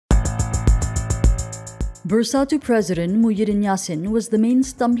Bersatu President Muhyiddin Yassin was the main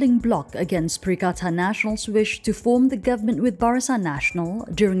stumbling block against Perikatan Nasional's wish to form the government with Barisan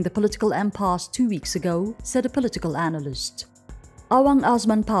Nasional during the political impasse 2 weeks ago, said a political analyst. Awang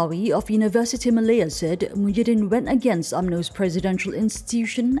Azman Pawi of University Malaya said Muhyiddin went against UMNO's presidential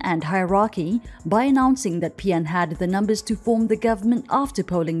institution and hierarchy by announcing that PN had the numbers to form the government after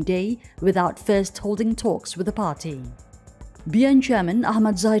polling day without first holding talks with the party. BN Chairman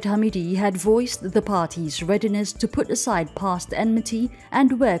Zahid Hamidi had voiced the party's readiness to put aside past enmity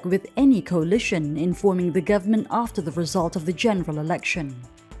and work with any coalition in forming the government after the result of the general election.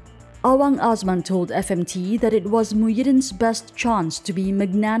 Awang Azman told FMT that it was Muhyiddin's best chance to be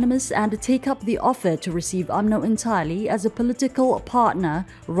magnanimous and take up the offer to receive UMNO entirely as a political partner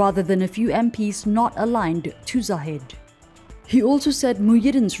rather than a few MPs not aligned to Zahid. He also said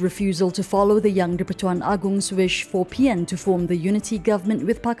Muhyiddin's refusal to follow the young Di-Pertuan Agung's wish for PN to form the unity government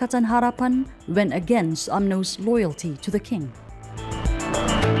with Pakatan Harapan went against UMNO's loyalty to the king.